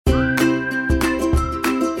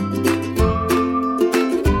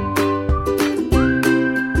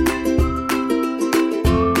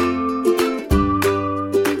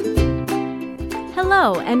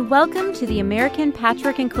and welcome to the American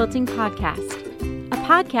Patchwork and Quilting Podcast, a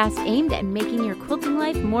podcast aimed at making your quilting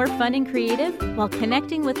life more fun and creative while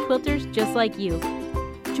connecting with quilters just like you.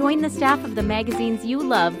 Join the staff of the magazines you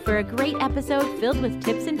love for a great episode filled with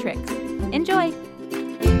tips and tricks. Enjoy!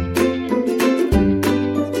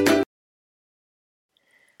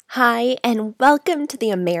 Hi, and welcome to the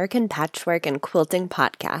American Patchwork and Quilting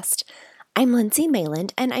Podcast. I'm Lindsay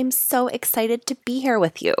Mayland, and I'm so excited to be here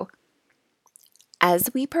with you.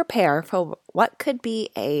 As we prepare for what could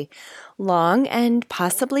be a long and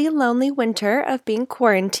possibly lonely winter of being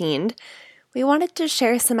quarantined, we wanted to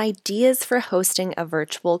share some ideas for hosting a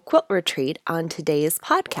virtual quilt retreat on today's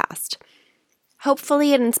podcast.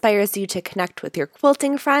 Hopefully, it inspires you to connect with your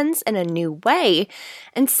quilting friends in a new way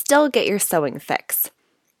and still get your sewing fix.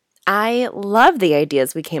 I love the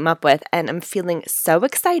ideas we came up with, and I'm feeling so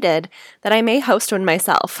excited that I may host one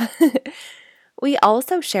myself. We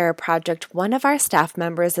also share a project one of our staff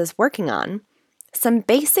members is working on, some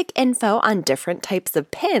basic info on different types of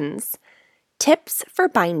pins, tips for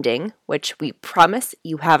binding, which we promise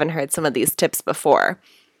you haven't heard some of these tips before,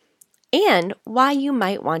 and why you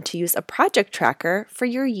might want to use a project tracker for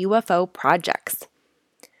your UFO projects.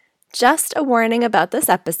 Just a warning about this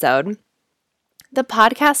episode. The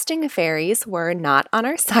podcasting fairies were not on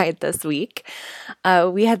our side this week.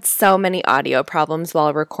 We had so many audio problems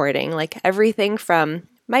while recording, like everything from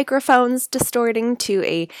microphones distorting to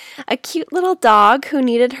a cute little dog who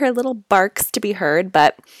needed her little barks to be heard.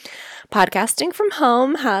 But podcasting from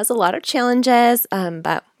home has a lot of challenges,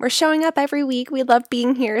 but we're showing up every week. We love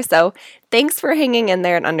being here, so thanks for hanging in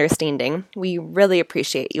there and understanding. We really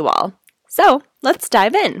appreciate you all. So let's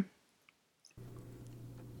dive in.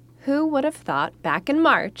 Who would have thought back in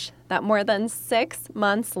March that more than 6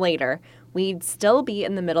 months later, we'd still be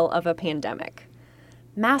in the middle of a pandemic?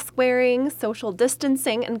 Mask wearing, social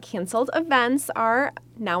distancing, and canceled events are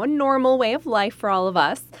now a normal way of life for all of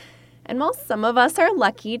us. And while some of us are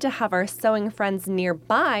lucky to have our sewing friends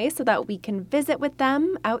nearby so that we can visit with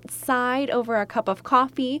them outside over a cup of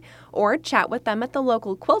coffee or chat with them at the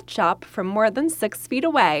local quilt shop from more than 6 feet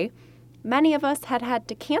away, many of us had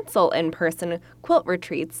to cancel in-person quilt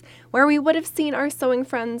retreats where we would have seen our sewing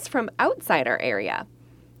friends from outside our area.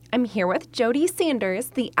 I'm here with Jody Sanders,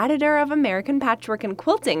 the editor of American Patchwork and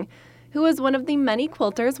Quilting, who is one of the many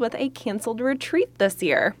quilters with a canceled retreat this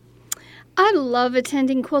year. I love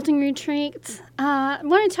attending quilting retreats. I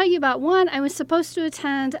want to tell you about one. I was supposed to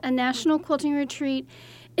attend a national quilting retreat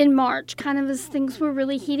in March, kind of as things were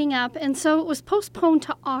really heating up, and so it was postponed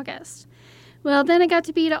to August. Well, then it got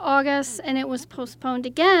to be to August, and it was postponed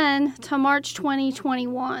again to March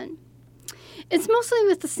 2021. It's mostly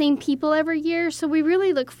with the same people every year, so we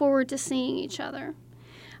really look forward to seeing each other.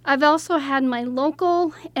 I've also had my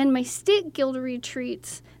local and my state guild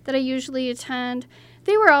retreats that I usually attend.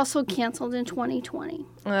 They were also canceled in 2020.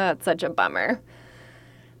 That's such a bummer.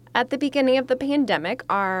 At the beginning of the pandemic,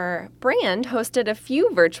 our brand hosted a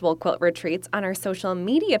few virtual quilt retreats on our social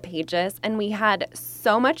media pages, and we had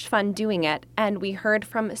so much fun doing it, and we heard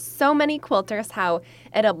from so many quilters how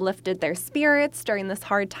it uplifted their spirits during this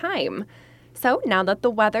hard time. So now that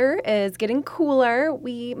the weather is getting cooler,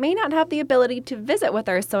 we may not have the ability to visit with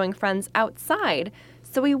our sewing friends outside,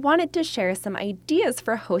 so we wanted to share some ideas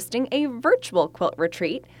for hosting a virtual quilt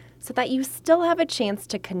retreat so that you still have a chance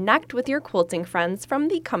to connect with your quilting friends from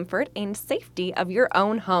the comfort and safety of your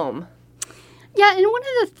own home. Yeah, and one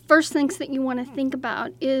of the first things that you want to think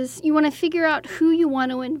about is you want to figure out who you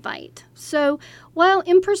want to invite. So while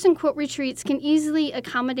in-person quilt retreats can easily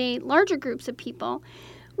accommodate larger groups of people,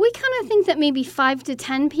 we kind of think that maybe 5 to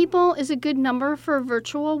 10 people is a good number for a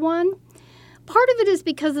virtual one. Part of it is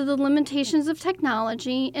because of the limitations of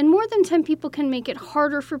technology, and more than 10 people can make it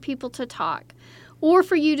harder for people to talk, or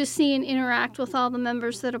for you to see and interact with all the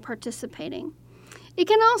members that are participating. It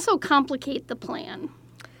can also complicate the plan.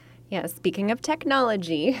 Yeah, speaking of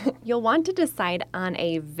technology, you'll want to decide on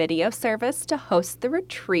a video service to host the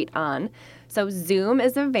retreat on. So Zoom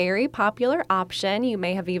is a very popular option. You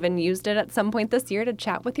may have even used it at some point this year to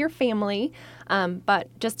chat with your family. But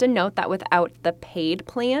just a note that without the paid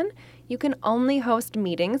plan, you can only host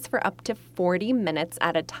meetings for up to 40 minutes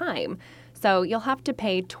at a time. So you'll have to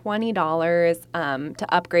pay $20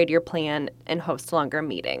 to upgrade your plan and host longer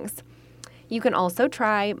meetings. You can also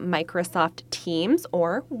try Microsoft Teams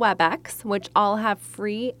or WebEx, which all have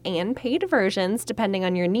free and paid versions depending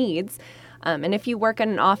on your needs. And if you work in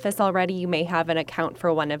an office already, you may have an account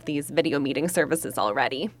for one of these video meeting services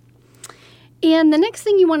already. And the next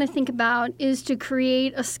thing you want to think about is to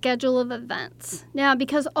create a schedule of events. Now,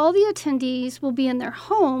 because all the attendees will be in their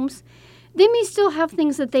homes, They may still have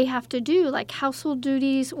things that they have to do, like household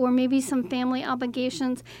duties or maybe some family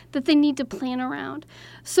obligations that they need to plan around.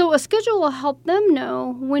 So a schedule will help them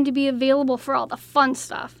know when to be available for all the fun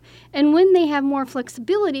stuff and when they have more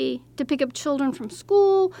flexibility to pick up children from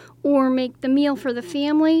school or make the meal for the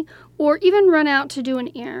family or even run out to do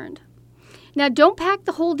an errand. Now, don't pack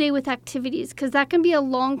the whole day with activities because that can be a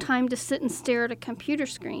long time to sit and stare at a computer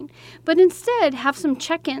screen, but instead have some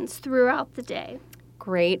check-ins throughout the day.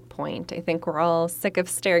 Great point. I think we're all sick of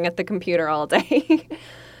staring at the computer all day.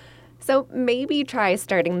 So maybe try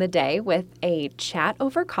starting the day with a chat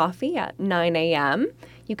over coffee at 9 a.m.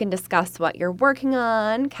 You can discuss what you're working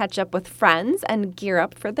on, catch up with friends, and gear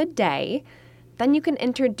up for the day. Then you can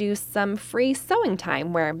introduce some free sewing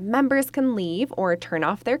time where members can leave or turn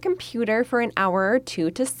off their computer for an hour or two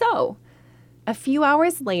to sew. A few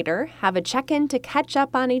hours later, have a check-in to catch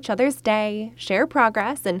up on each other's day, share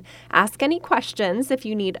progress, and ask any questions if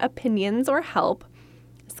you need opinions or help.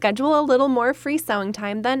 Schedule a little more free sewing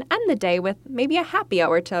time, then end the day with maybe a happy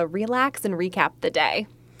hour to relax and recap the day.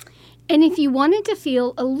 And if you wanted to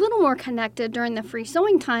feel a little more connected during the free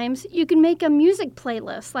sewing times, you can make a music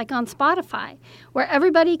playlist like on Spotify, where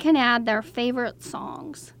everybody can add their favorite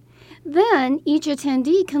songs. Then each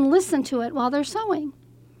attendee can listen to it while they're sewing.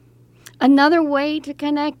 Another way to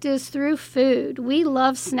connect is through food. We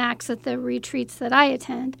love snacks at the retreats that I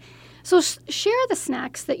attend. So share the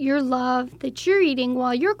snacks that you're eating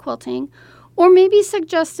while you're quilting, or maybe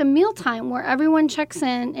suggest a mealtime where everyone checks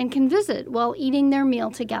in and can visit while eating their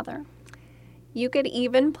meal together. You could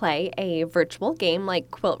even play a virtual game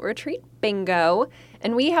like Quilt Retreat Bingo,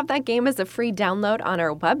 and we have that game as a free download on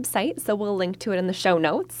our website, so we'll link to it in the show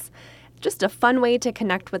notes. Just a fun way to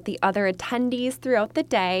connect with the other attendees throughout the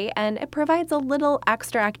day, and it provides a little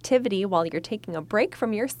extra activity while you're taking a break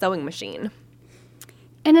from your sewing machine.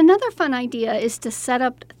 And another fun idea is to set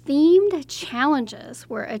up themed challenges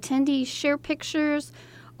where attendees share pictures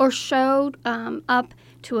or show up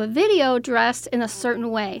to a video dressed in a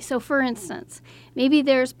certain way. So for instance, maybe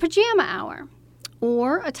there's pajama hour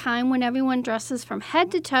or a time when everyone dresses from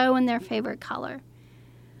head to toe in their favorite color.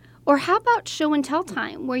 Or how about show and tell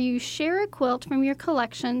time where you share a quilt from your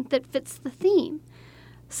collection that fits the theme,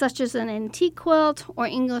 such as an antique quilt or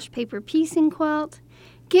English paper piecing quilt.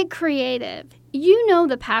 Get creative. You know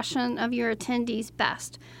the passion of your attendees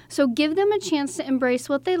best, so give them a chance to embrace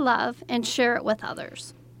what they love and share it with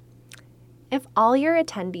others. If all your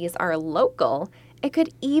attendees are local, it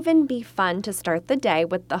could even be fun to start the day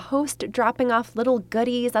with the host dropping off little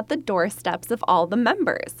goodies at the doorsteps of all the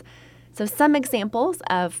members. So some examples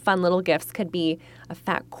of fun little gifts could be a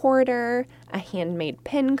fat quarter, a handmade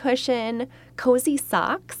pin cushion, cozy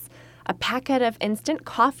socks, a packet of instant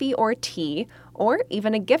coffee or tea, or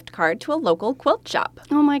even a gift card to a local quilt shop.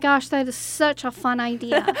 Oh my gosh, that is such a fun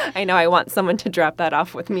idea. I know, I want someone to drop that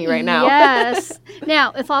off with me right now. Yes.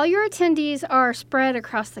 Now, if all your attendees are spread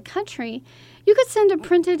across the country, you could send a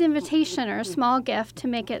printed invitation or a small gift to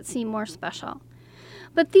make it seem more special.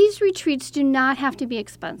 But these retreats do not have to be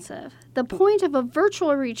expensive. The point of a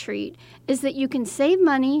virtual retreat is that you can save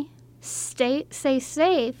money, stay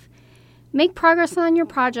safe, make progress on your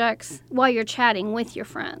projects while you're chatting with your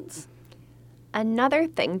friends. Another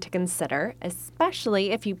thing to consider,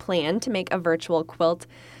 especially if you plan to make a virtual quilt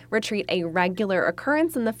retreat a regular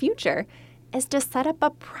occurrence in the future, is to set up a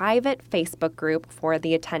private Facebook group for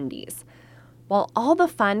the attendees. While all the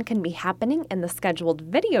fun can be happening in the scheduled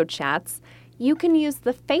video chats, you can use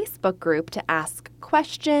the Facebook group to ask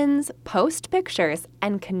questions, post pictures,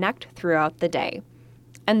 and connect throughout the day.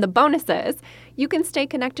 And the bonus is, you can stay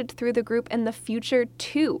connected through the group in the future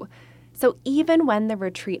too. So even when the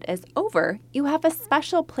retreat is over, you have a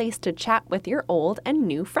special place to chat with your old and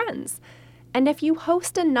new friends. And if you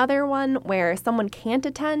host another one where someone can't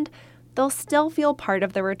attend, they'll still feel part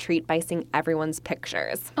of the retreat by seeing everyone's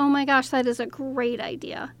pictures. Oh my gosh, that is a great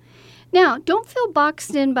idea. Now, don't feel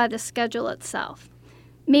boxed in by the schedule itself.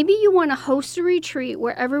 Maybe you want to host a retreat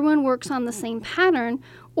where everyone works on the same pattern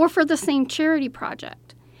or for the same charity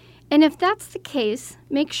project. And if that's the case,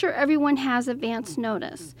 make sure everyone has advance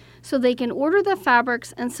notice so they can order the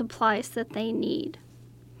fabrics and supplies that they need.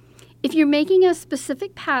 If you're making a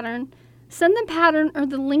specific pattern, send the pattern or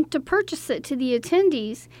the link to purchase it to the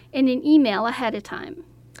attendees in an email ahead of time.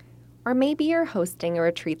 Or maybe you're hosting a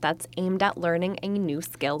retreat that's aimed at learning a new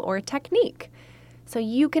skill or technique. So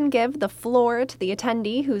you can give the floor to the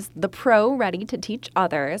attendee who's the pro ready to teach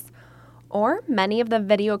others. Or many of the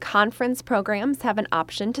video conference programs have an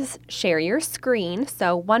option to share your screen,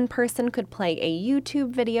 so one person could play a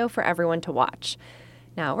YouTube video for everyone to watch.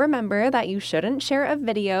 Now remember that you shouldn't share a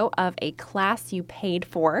video of a class you paid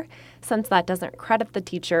for, since that doesn't credit the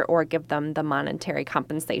teacher or give them the monetary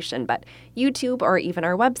compensation. But YouTube or even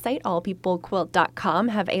our website, allpeoplequilt.com,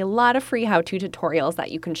 have a lot of free how-to tutorials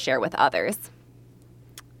that you can share with others.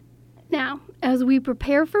 Now, as we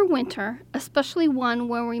prepare for winter, especially one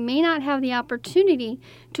where we may not have the opportunity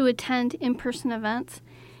to attend in-person events,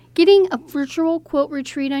 getting a virtual quilt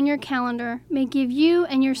retreat on your calendar may give you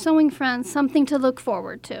and your sewing friends something to look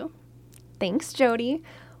forward to. Thanks, Jody.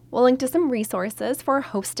 We'll link to some resources for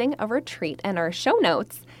hosting a retreat in our show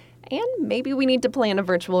notes. And maybe we need to plan a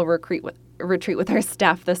virtual retreat with our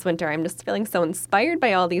staff this winter. I'm just feeling so inspired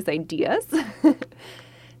by all these ideas.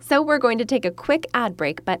 So we're going to take a quick ad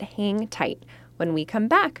break, but hang tight. When we come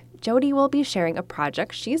back, Jody will be sharing a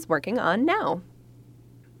project she's working on now.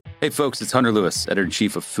 Hey folks, it's Hunter Lewis,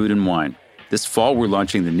 Editor-in-Chief of Food & Wine. This fall, we're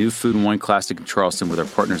launching the new Food & Wine Classic in Charleston with our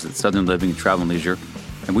partners at Southern Living and Travel + Leisure,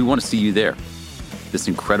 and we want to see you there. This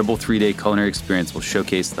incredible 3-day culinary experience will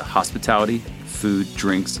showcase the hospitality, food,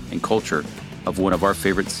 drinks, and culture of one of our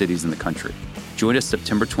favorite cities in the country. Join us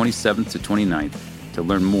September 27th to 29th to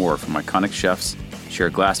learn more from iconic chefs, share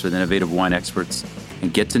a glass with innovative wine experts,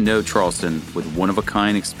 and get to know Charleston with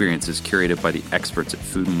one-of-a-kind experiences curated by the experts at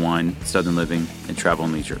Food & Wine, Southern Living, and Travel +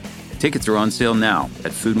 Leisure. Tickets are on sale now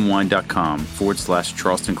at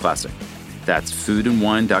foodandwine.com/Charleston Classic. That's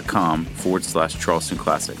foodandwine.com/Charleston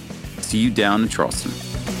Classic. See you down in Charleston.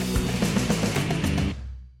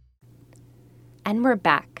 And we're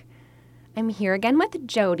back. I'm here again with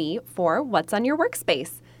Jody for What's on Your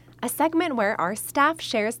Workspace, a segment where our staff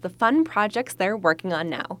shares the fun projects they're working on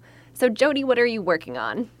now. So Jody, what are you working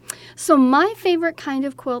on? So my favorite kind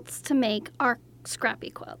of quilts to make are scrappy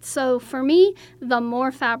quilts. So for me, the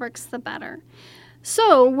more fabrics, the better.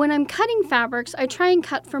 So when I'm cutting fabrics, I try and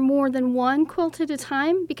cut for more than one quilt at a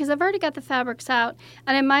time because I've already got the fabrics out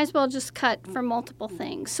and I might as well just cut for multiple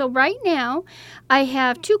things. So right now, I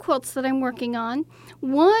have 2 quilts that I'm working on.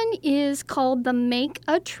 One is called the Make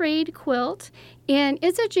a Trade quilt, and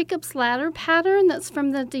it's a Jacob's Ladder pattern that's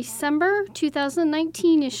from the December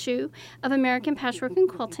 2019 issue of American Patchwork and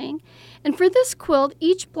Quilting. And for this quilt,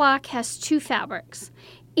 each block has 2 fabrics,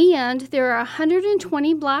 and there are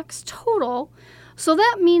 120 blocks total. So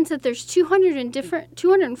that means that there's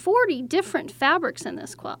 240 different fabrics in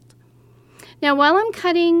this quilt. Now, while I'm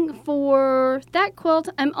cutting for that quilt,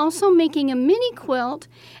 I'm also making a mini quilt,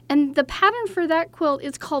 and the pattern for that quilt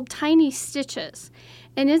is called Tiny Stitches,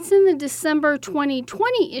 and it's in the December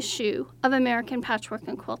 2020 issue of American Patchwork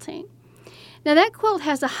and Quilting. Now, that quilt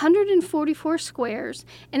has 144 squares,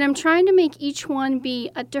 and I'm trying to make each one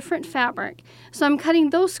be a different fabric. So I'm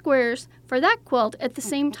cutting those squares for that quilt at the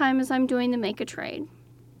same time as I'm doing the Make a Trade.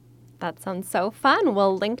 That sounds so fun.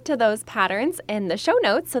 We'll link to those patterns in the show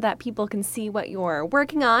notes so that people can see what you're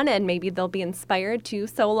working on, and maybe they'll be inspired to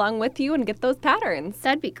sew along with you and get those patterns.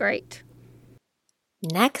 That'd be great.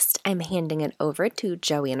 Next, I'm handing it over to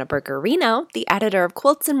Joanna Bergerino, the editor of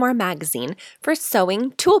Quilts and More magazine, for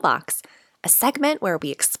Sewing Toolbox, a segment where we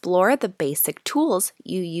explore the basic tools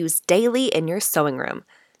you use daily in your sewing room.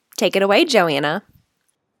 Take it away, Joanna.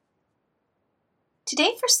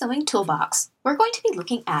 Today for Sewing Toolbox, we're going to be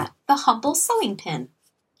looking at the humble sewing pin.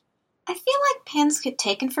 I feel like pins get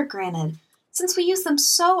taken for granted since we use them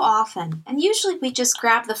so often, and usually we just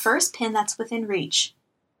grab the first pin that's within reach.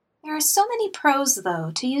 There are so many pros, though,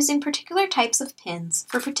 to using particular types of pins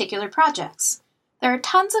for particular projects. There are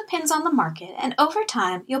tons of pins on the market, and over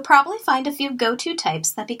time, you'll probably find a few go-to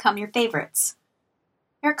types that become your favorites.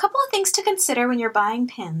 There are a couple of things to consider when you're buying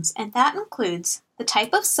pins, and that includes the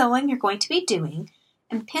type of sewing you're going to be doing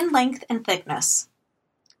and pin length and thickness.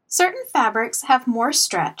 Certain fabrics have more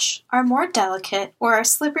stretch, are more delicate, or are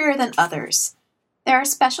slipperier than others. There are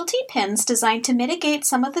specialty pins designed to mitigate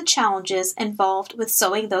some of the challenges involved with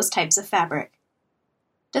sewing those types of fabric.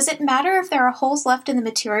 Does it matter if there are holes left in the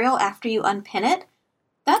material after you unpin it?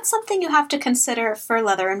 That's something you have to consider for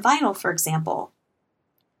leather and vinyl, for example.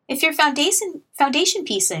 If you're foundation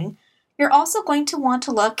piecing, you're also going to want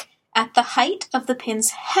to look at the height of the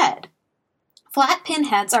pin's head. Flat pin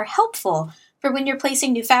heads are helpful for when you're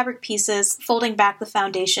placing new fabric pieces, folding back the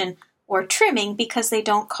foundation, or trimming because they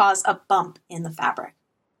don't cause a bump in the fabric.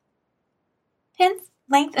 Pin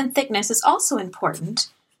length and thickness is also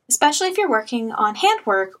important, especially if you're working on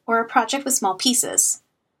handwork or a project with small pieces.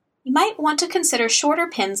 You might want to consider shorter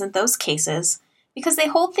pins in those cases because they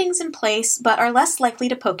hold things in place but are less likely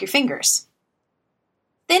to poke your fingers.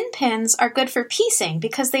 Thin pins are good for piecing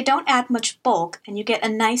because they don't add much bulk and you get a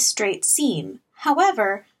nice straight seam.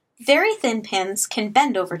 However, very thin pins can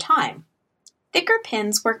bend over time. Thicker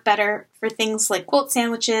pins work better for things like quilt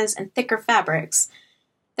sandwiches and thicker fabrics,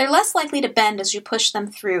 They're less likely to bend as you push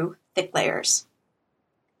them through thick layers.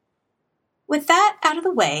 With that out of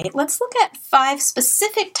the way, let's look at 5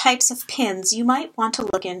 specific types of pins you might want to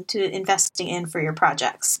look into investing in for your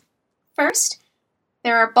projects. First,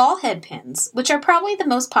 there are ball head pins, which are probably the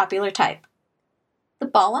most popular type. The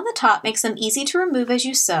ball on the top makes them easy to remove as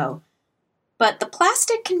you sew, but the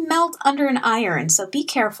plastic can melt under an iron, so be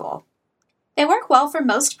careful. They work well for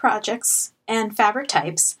most projects and fabric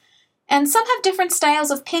types, and some have different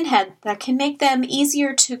styles of pin head that can make them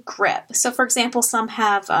easier to grip. So for example, some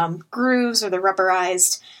have grooves or they're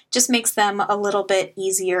rubberized, just makes them a little bit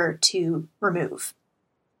easier to remove.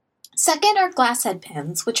 Second are glass head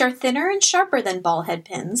pins, which are thinner and sharper than ball head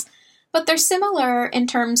pins, but they're similar in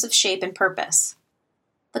terms of shape and purpose.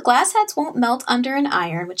 The glass heads won't melt under an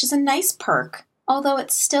iron, which is a nice perk, although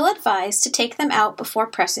it's still advised to take them out before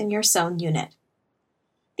pressing your sewn unit.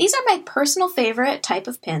 These are my personal favorite type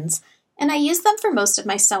of pins, and I use them for most of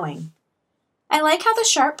my sewing. I like how the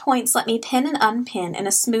sharp points let me pin and unpin in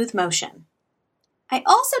a smooth motion. I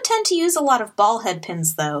also tend to use a lot of ball head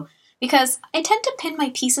pins though, because I tend to pin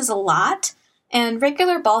my pieces a lot, and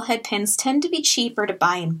regular ball head pins tend to be cheaper to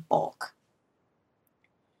buy in bulk.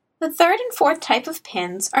 The third and fourth type of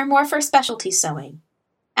pins are more for specialty sewing.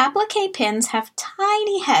 Applique pins have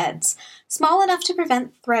tiny heads, small enough to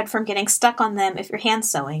prevent thread from getting stuck on them if you're hand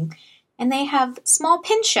sewing, and they have small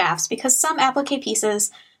pin shafts because some applique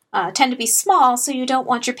pieces tend to be small, so you don't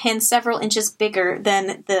want your pin several inches bigger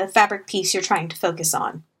than the fabric piece you're trying to focus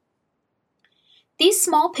on. These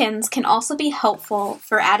small pins can also be helpful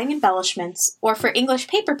for adding embellishments or for English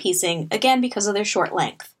paper piecing, again because of their short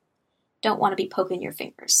length. Don't want to be poking your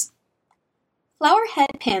fingers. Flower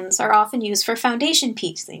head pins are often used for foundation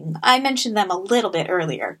piecing. I mentioned them a little bit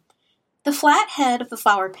earlier. The flat head of the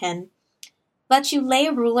flower pin lets you lay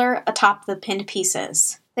a ruler atop the pinned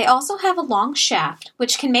pieces. They also have a long shaft,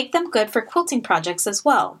 which can make them good for quilting projects as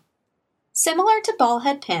well. Similar to ball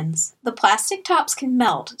head pins, the plastic tops can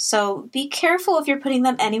melt, so be careful if you're putting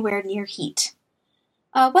them anywhere near heat.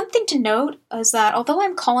 One thing to note is that although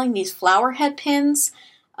I'm calling these flower head pins,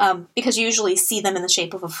 because you usually see them in the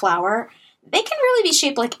shape of a flower, they can really be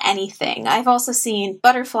shaped like anything. I've also seen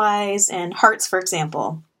butterflies and hearts, for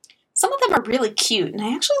example. Some of them are really cute, and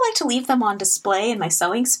I actually like to leave them on display in my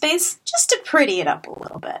sewing space just to pretty it up a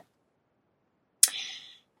little bit.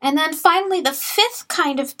 And then finally, the 5th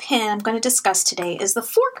kind of pin I'm going to discuss today is the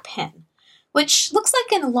fork pin, which looks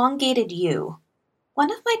like an elongated U.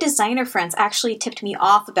 One of my designer friends actually tipped me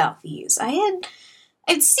off about these.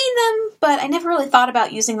 I'd seen them, but I never really thought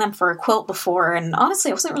about using them for a quilt before, and honestly,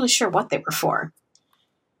 I wasn't really sure what they were for.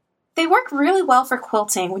 They work really well for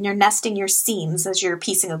quilting when you're nesting your seams as you're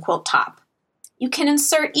piecing a quilt top. You can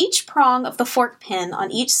insert each prong of the fork pin on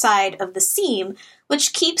each side of the seam,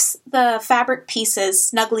 which keeps the fabric pieces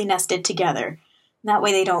snugly nested together. That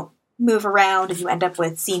way they don't move around and you end up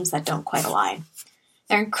with seams that don't quite align.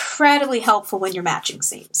 They're incredibly helpful when you're matching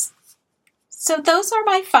seams. So those are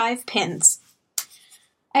my 5 pins.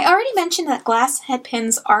 I already mentioned that glass head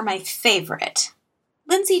pins are my favorite.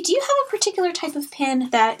 Lindsay, do you have a particular type of pin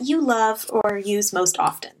that you love or use most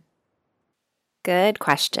often? Good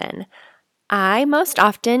question. I most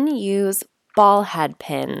often use ball head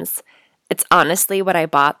pins. It's honestly what I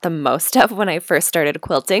bought the most of when I first started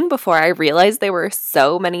quilting before I realized there were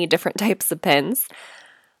so many different types of pins.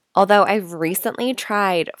 Although I've recently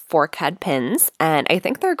tried fork head pins, and I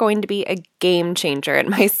think they're going to be a game changer in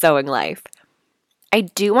my sewing life. I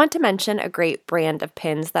do want to mention a great brand of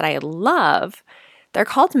pins that I love. They're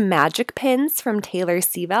called Magic Pins from Taylor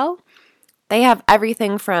Seville. They have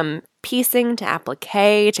everything from piecing to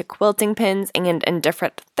applique to quilting pins and in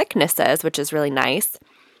different thicknesses, which is really nice.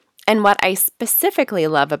 And what I specifically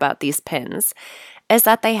love about these pins is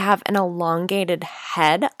that they have an elongated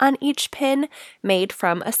head on each pin made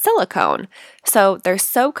from a silicone. So they're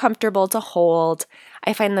so comfortable to hold.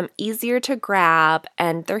 I find them easier to grab,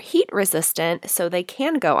 and they're heat resistant, so they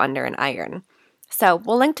can go under an iron. So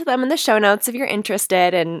we'll link to them in the show notes if you're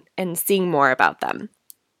interested in seeing more about them.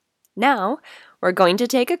 Now, we're going to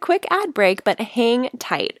take a quick ad break, but hang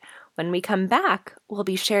tight. When we come back, we'll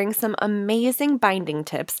be sharing some amazing binding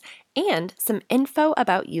tips and some info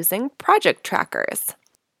about using project trackers.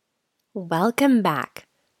 Welcome back.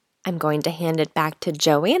 I'm going to hand it back to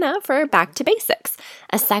Joanna for Back to Basics,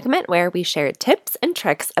 a segment where we share tips and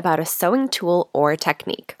tricks about a sewing tool or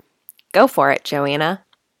technique. Go for it, Joanna.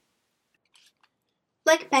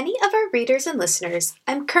 Like many of our readers and listeners,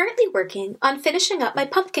 I'm currently working on finishing up my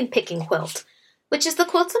pumpkin picking quilt, which is the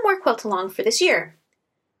Quilt Some More Quilt Along for this year.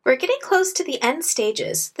 We're getting close to the end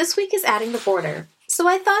stages. This week is adding the border, so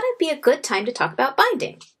I thought it'd be a good time to talk about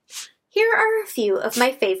binding. Here are a few of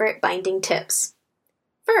my favorite binding tips.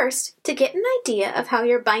 First, to get an idea of how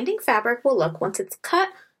your binding fabric will look once it's cut,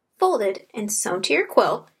 folded, and sewn to your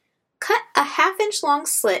quilt, cut a 1/2-inch long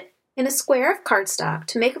slit in a square of cardstock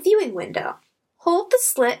to make a viewing window. Hold the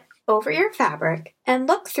slit over your fabric and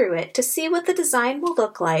look through it to see what the design will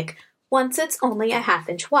look like once it's only a 1/2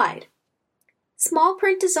 inch wide. Small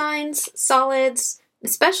print designs, solids,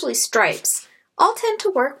 especially stripes, all tend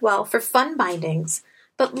to work well for fun bindings,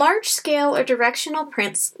 but large-scale or directional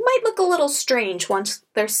prints might look a little strange once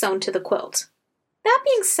they're sewn to the quilt. That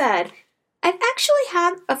being said, I've actually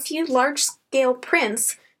had a few large-scale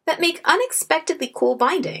prints that make unexpectedly cool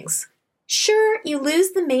bindings. Sure, you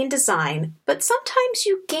lose the main design, but sometimes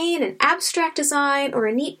you gain an abstract design or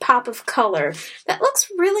a neat pop of color that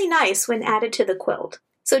looks really nice when added to the quilt.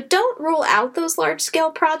 So don't rule out those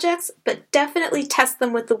large-scale projects, but definitely test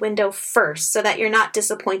them with the window first so that you're not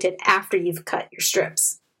disappointed after you've cut your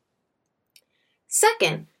strips.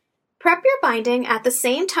 Second, prep your binding at the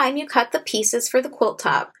same time you cut the pieces for the quilt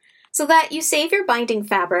top so that you save your binding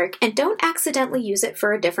fabric and don't accidentally use it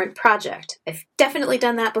for a different project. I've definitely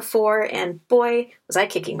done that before, and boy, was I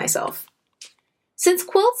kicking myself. Since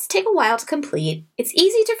quilts take a while to complete, it's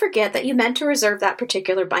easy to forget that you meant to reserve that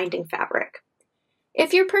particular binding fabric.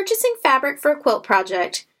 If you're purchasing fabric for a quilt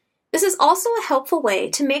project, this is also a helpful way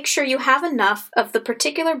to make sure you have enough of the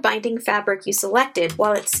particular binding fabric you selected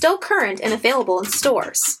while it's still current and available in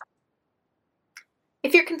stores.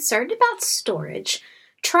 If you're concerned about storage,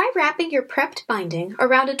 try wrapping your prepped binding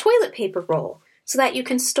around a toilet paper roll so that you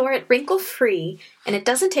can store it wrinkle-free and it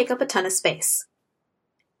doesn't take up a ton of space.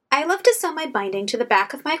 I love to sew my binding to the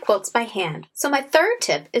back of my quilts by hand, so my third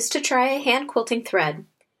tip is to try a hand quilting thread.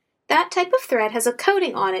 That type of thread has a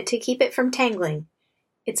coating on it to keep it from tangling.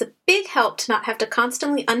 It's a big help to not have to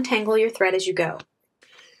constantly untangle your thread as you go.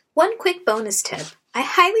 One quick bonus tip. I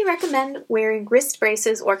highly recommend wearing wrist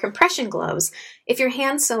braces or compression gloves if you're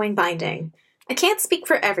hand sewing binding. I can't speak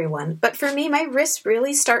for everyone, but for me, my wrists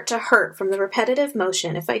really start to hurt from the repetitive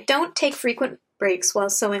motion if I don't take frequent breaks while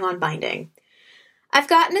sewing on binding. I've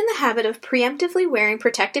gotten in the habit of preemptively wearing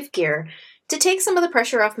protective gear to take some of the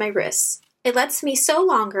pressure off my wrists. It lets me sew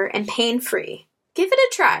longer and pain-free. Give it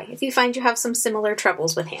a try if you find you have some similar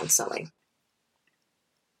troubles with hand sewing.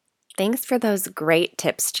 Thanks for those great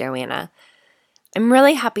tips, Joanna. I'm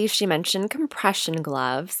really happy she mentioned compression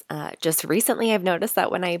gloves. Just recently, I've noticed that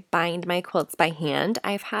when I bind my quilts by hand,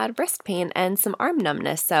 I've had wrist pain and some arm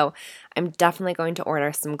numbness, so I'm definitely going to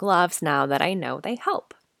order some gloves now that I know they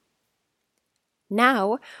help.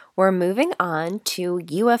 Now, we're moving on to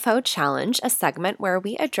UFO Challenge, a segment where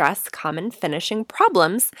we address common finishing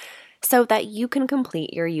problems so that you can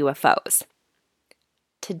complete your UFOs.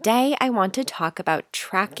 Today, I want to talk about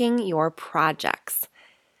tracking your projects.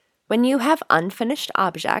 When you have unfinished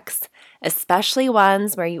objects, especially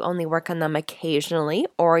ones where you only work on them occasionally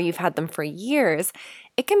or you've had them for years,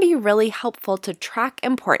 it can be really helpful to track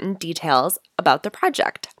important details about the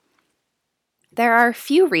project. There are a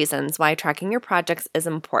few reasons why tracking your projects is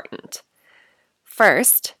important.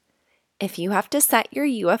 First, if you have to set your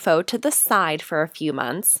UFO to the side for a few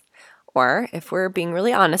months, or if we're being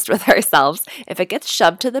really honest with ourselves, if it gets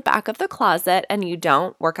shoved to the back of the closet and you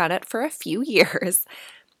don't work on it for a few years,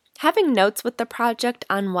 having notes with the project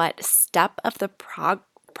on what step of the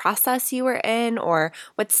process you are in or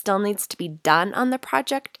what still needs to be done on the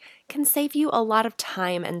project can save you a lot of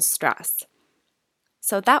time and stress.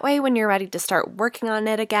 So that way, when you're ready to start working on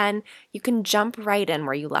it again, you can jump right in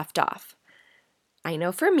where you left off. I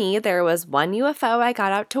know for me, there was one UFO I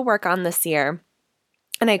got out to work on this year,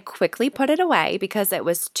 and I quickly put it away because it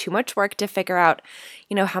was too much work to figure out,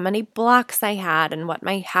 how many blocks I had and what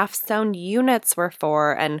my half-sewn units were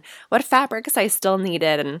for and what fabrics I still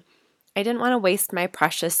needed, and I didn't want to waste my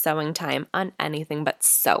precious sewing time on anything but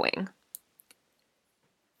sewing.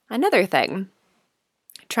 Another thing,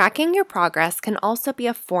 tracking your progress can also be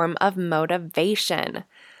a form of motivation.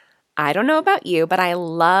 I don't know about you, but I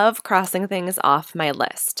love crossing things off my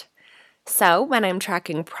list. So when I'm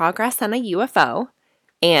tracking progress on a UFO,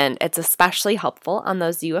 and it's especially helpful on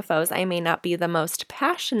those UFOs I may not be the most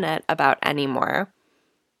passionate about anymore,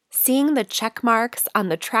 seeing the check marks on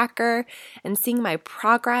the tracker and seeing my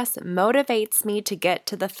progress motivates me to get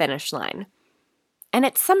to the finish line. And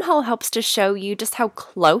it somehow helps to show you just how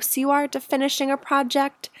close you are to finishing a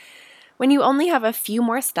project. When you only have a few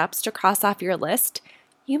more steps to cross off your list,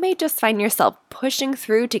 you may just find yourself pushing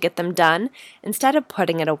through to get them done instead of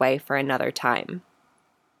putting it away for another time.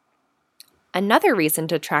 Another reason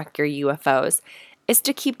to track your UFOs is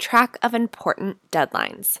to keep track of important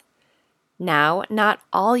deadlines. Now, not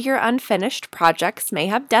all your unfinished projects may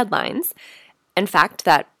have deadlines. In fact,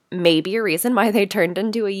 that may be a reason why they turned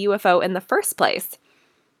into a UFO in the first place.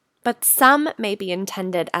 But some may be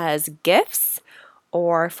intended as gifts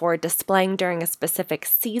or for displaying during a specific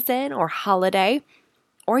season or holiday,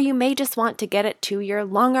 or you may just want to get it to your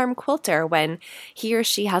long-arm quilter when he or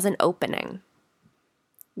she has an opening.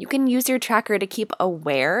 You can use your tracker to keep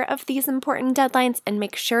aware of these important deadlines and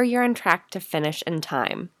make sure you're on track to finish in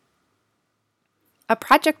time. A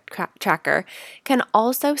project tracker can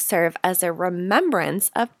also serve as a remembrance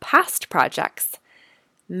of past projects.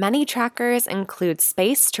 Many trackers include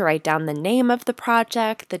space to write down the name of the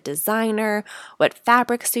project, the designer, what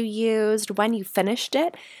fabrics you used, when you finished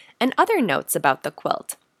it, and other notes about the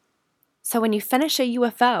quilt. So when you finish a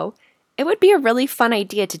UFO, it would be a really fun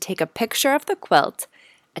idea to take a picture of the quilt,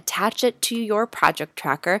 attach it to your project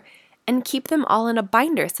tracker, and keep them all in a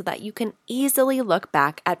binder so that you can easily look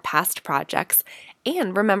back at past projects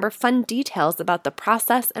and remember fun details about the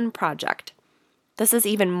process and project. This is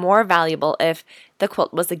even more valuable if the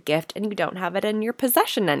quilt was a gift and you don't have it in your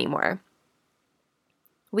possession anymore.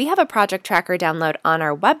 We have a project tracker download on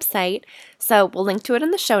our website, so we'll link to it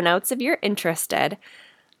in the show notes if you're interested.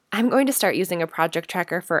 I'm going to start using a project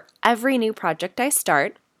tracker for every new project I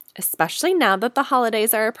start, especially now that the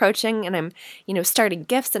holidays are approaching and I'm, starting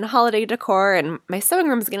gifts and holiday decor and my sewing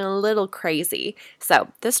room's getting a little crazy. So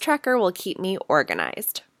this tracker will keep me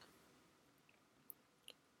organized.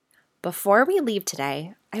 Before we leave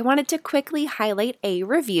today, I wanted to quickly highlight a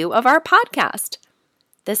review of our podcast.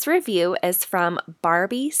 This review is from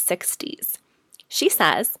Barbie60s. She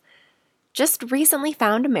says, "Just recently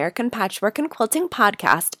found American Patchwork and Quilting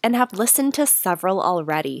podcast and have listened to several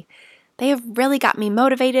already. They have really got me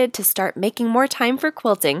motivated to start making more time for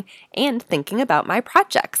quilting and thinking about my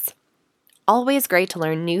projects. Always great to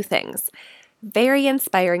learn new things. Very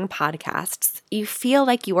inspiring podcasts. You feel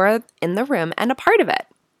like you are in the room and a part of it.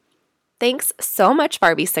 Thanks so much,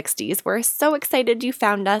 Barbie60s. We're so excited you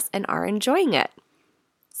found us and are enjoying it."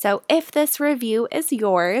 So if this review is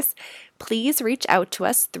yours, please reach out to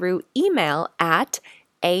us through email at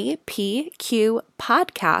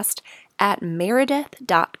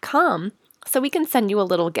apqpodcast@meredith.com so we can send you a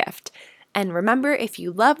little gift. And remember, if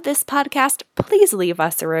you love this podcast, please leave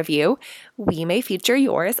us a review. We may feature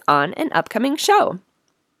yours on an upcoming show.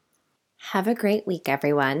 Have a great week,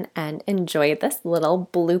 everyone, and enjoy this little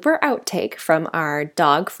blooper outtake from our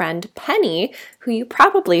dog friend Penny, who you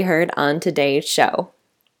probably heard on today's show.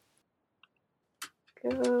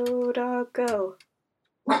 Go, dog, go.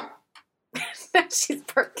 She's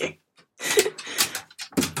barking.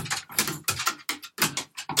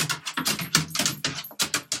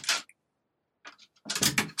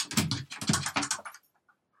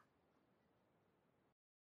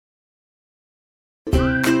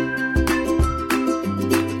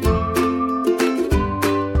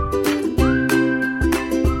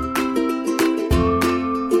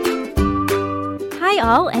 Hi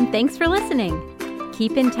all, and thanks for listening.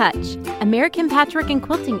 Keep in touch. American Patchwork and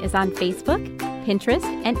Quilting is on Facebook, Pinterest,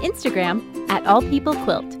 and Instagram at All People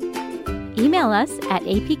Quilt. Email us at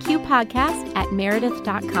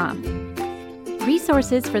apqpodcast@meredith.com.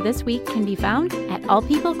 Resources for this week can be found at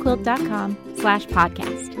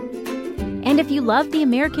allpeoplequilt.com/podcast. And if you love the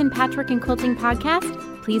American Patchwork and Quilting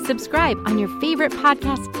podcast, please subscribe on your favorite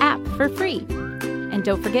podcast app for free. And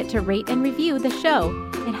don't forget to rate and review the show.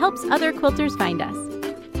 It helps other quilters find us.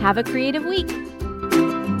 Have a creative week.